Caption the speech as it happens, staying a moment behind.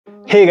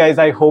Hey guys,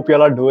 I hope you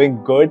all are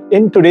doing good.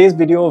 In today's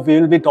video, we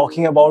will be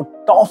talking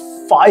about top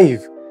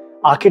 5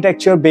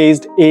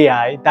 architecture-based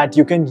AI that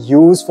you can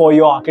use for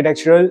your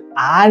architectural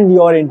and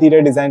your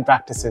interior design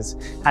practices.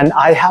 And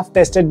I have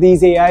tested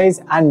these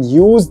AIs and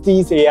used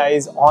these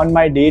AIs on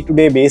my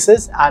day-to-day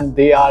basis, and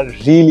they are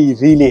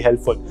really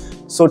helpful.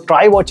 So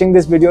try watching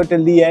this video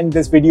till the end.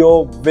 This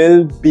video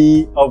will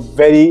be a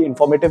very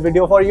informative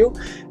video for you,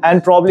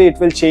 and probably it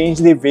will change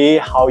the way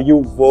how you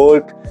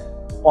work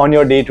on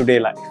your day-to-day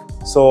life.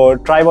 So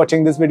try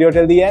watching this video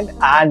till the end,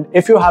 and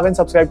if you haven't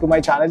subscribed to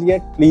my channel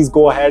yet, please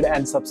go ahead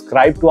and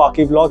subscribe to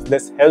Aki Vlogs.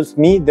 This helps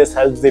me, this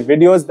helps the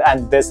videos,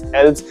 and this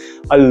helps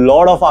a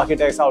lot of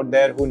architects out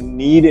there who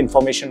need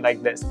information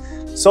like this.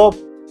 So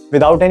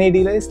without any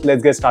delays,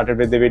 let's get started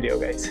with the video,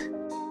 guys.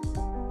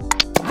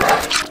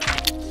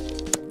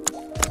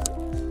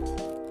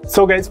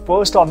 So guys,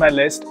 first on my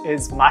list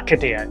is Mack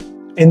AI.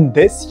 In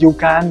this, you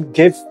can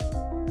give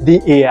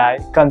the AI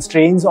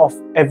constraints of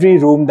every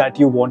room that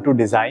you want to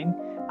design,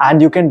 and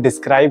you can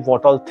describe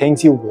what all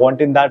things you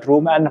want in that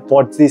room and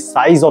what the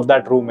size of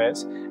that room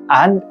is,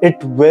 and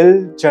it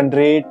will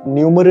generate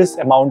numerous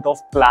amount of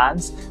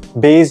plans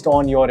based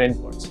on your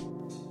inputs.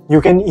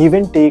 You can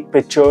even take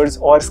pictures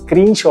or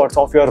screenshots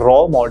of your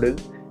raw model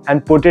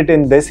and put it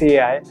in this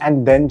AI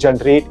and then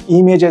generate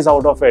images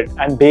out of it,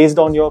 and based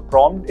on your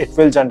prompt it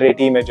will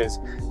generate images.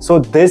 So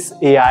this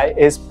AI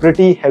is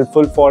pretty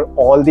helpful for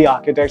all the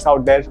architects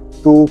out there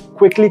to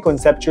quickly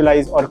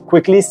conceptualize or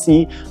quickly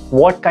see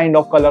what kind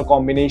of color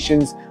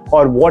combinations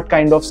or what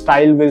kind of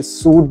style will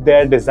suit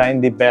their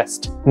design the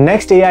best.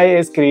 Next AI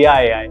is Kaa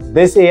AI.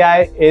 This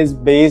AI is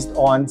based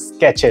on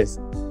sketches.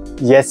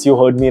 Yes, you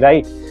heard me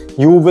right.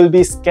 You will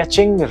be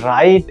sketching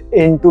right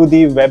into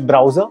the web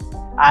browser,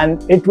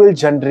 and it will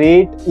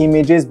generate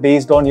images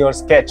based on your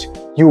sketch.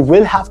 You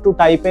will have to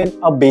type in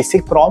a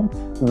basic prompt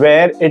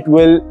where it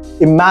will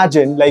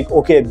imagine like,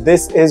 okay,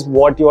 this is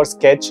what your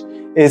sketch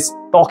is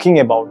talking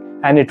about,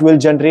 and it will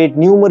generate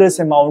numerous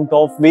amount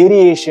of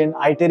variation,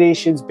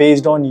 iterations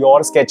based on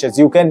your sketches.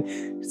 You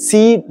can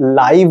see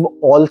live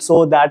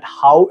also that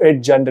how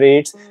it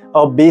generates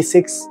a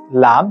basic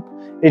lamp.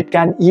 It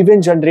can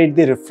even generate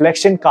the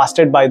reflection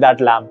casted by that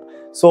lamp.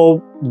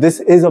 So this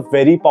is a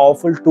very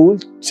powerful tool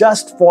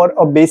just for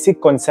a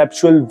basic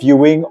conceptual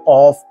viewing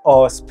of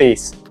a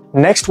space.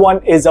 Next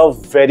one is a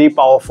very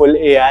powerful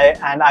AI,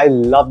 and I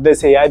love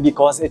this AI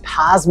because it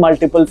has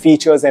multiple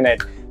features in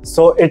it.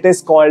 So it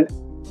is called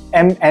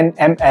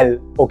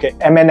MNML, okay,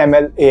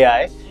 MNML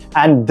AI,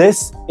 and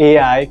this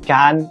AI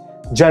can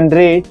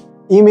generate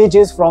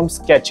images from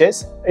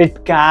sketches.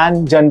 It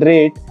can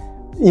generate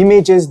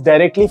images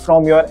directly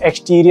from your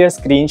exterior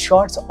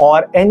screenshots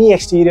or any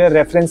exterior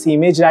reference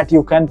image that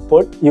you can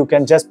put. You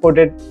can just put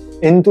it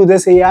into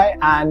this AI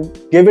and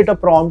give it a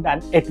prompt,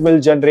 and it will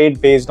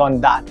generate based on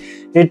that.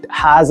 It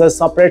has a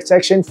separate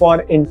section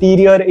for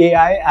interior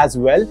AI as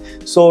well.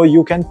 So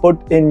you can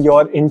put in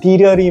your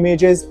interior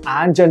images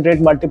and generate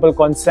multiple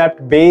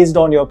concepts based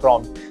on your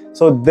prompt.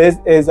 So this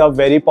is a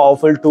very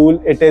powerful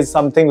tool. It is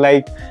something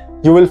like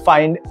you will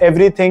find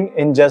everything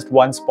in just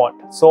one spot.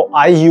 So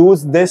I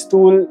use this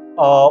tool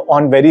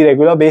on very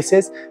regular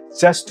basis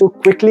just to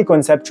quickly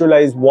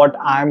conceptualize what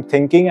I'm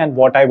thinking and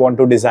what I want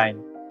to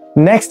design.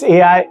 Next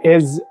AI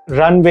is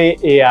Runway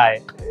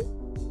AI.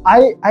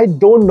 I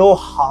don't know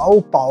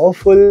how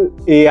powerful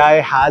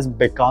AI has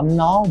become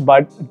now,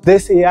 but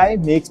this AI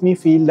makes me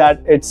feel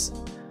that it's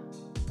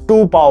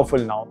too powerful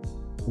now,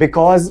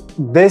 because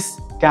this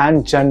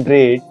can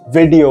generate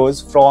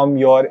videos from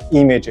your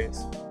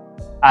images.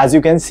 As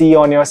you can see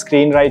on your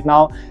screen right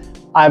now,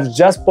 I've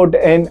just put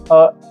in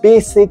a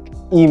basic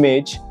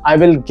image. I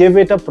will give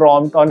it a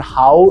prompt on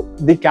how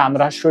the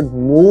camera should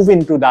move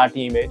into that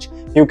image.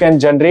 You can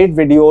generate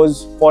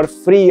videos for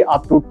free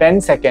up to 10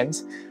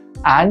 seconds,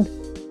 and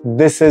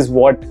this is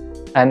what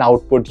an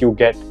output you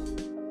get.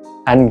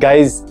 And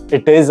guys,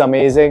 it is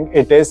amazing.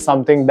 It is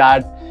something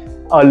that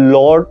a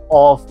lot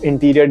of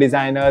interior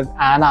designers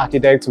and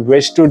architects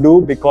wish to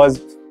do,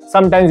 because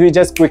sometimes we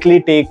just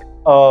quickly take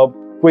a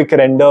quick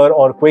render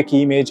or quick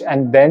image,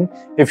 and then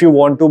if you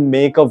want to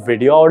make a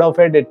video out of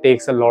it, it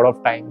takes a lot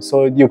of time.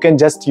 So you can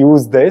just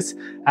use this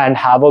and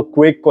have a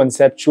quick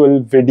conceptual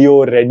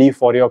video ready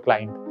for your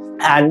client.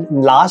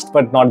 And last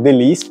but not the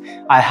least,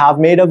 I have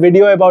made a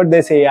video about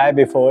this AI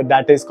before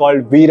that is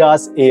called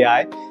Vas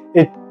AI.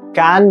 It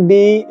can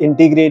be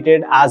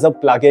integrated as a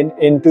plugin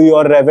into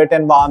your Revit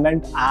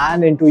environment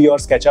and into your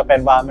Sketchup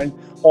environment.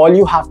 All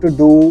you have to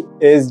do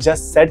is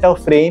just set a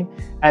frame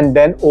and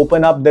then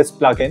open up this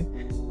plugin,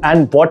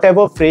 and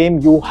whatever frame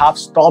you have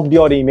stopped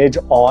your image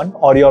on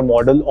or your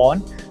model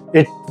on,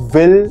 it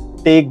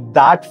will take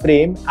that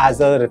frame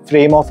as a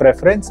frame of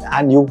reference,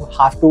 and you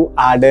have to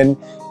add in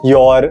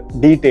your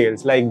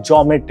details like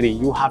geometry.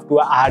 You have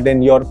to add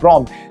in your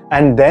prompt,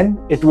 and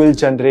then it will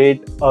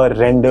generate a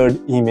rendered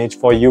image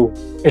for you.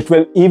 It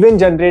will even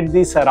generate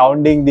the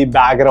surrounding, the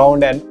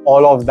background, and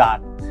all of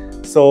that.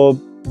 So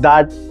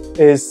that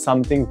is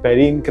something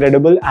very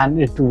incredible,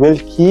 and it will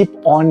keep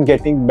on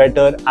getting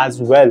better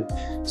as well.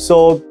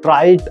 So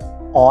try it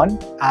on,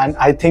 and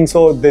I think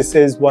so this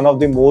is one of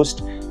the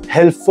most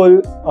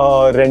helpful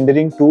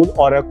rendering tool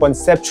or a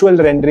conceptual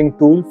rendering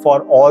tool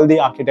for all the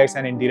architects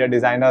and interior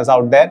designers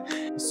out there.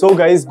 So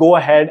guys, go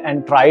ahead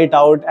and try it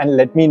out and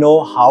let me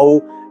know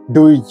how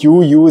do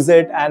you use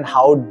it and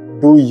how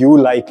do you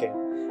like it.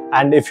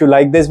 And if you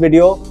like this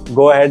video,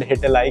 go ahead,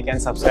 hit a like and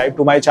subscribe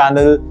to my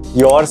channel.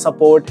 Your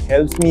support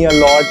helps me a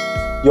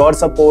lot. Your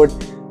support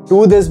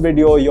to this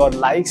video, your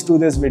likes to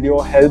this video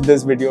help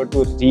this video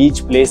to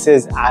reach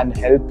places and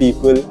help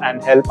people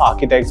and help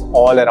architects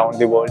all around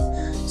the world.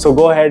 So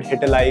go ahead,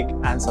 hit a like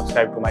and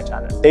subscribe to my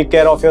channel. Take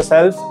care of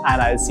yourself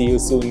and I'll see you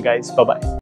soon guys. Bye-bye.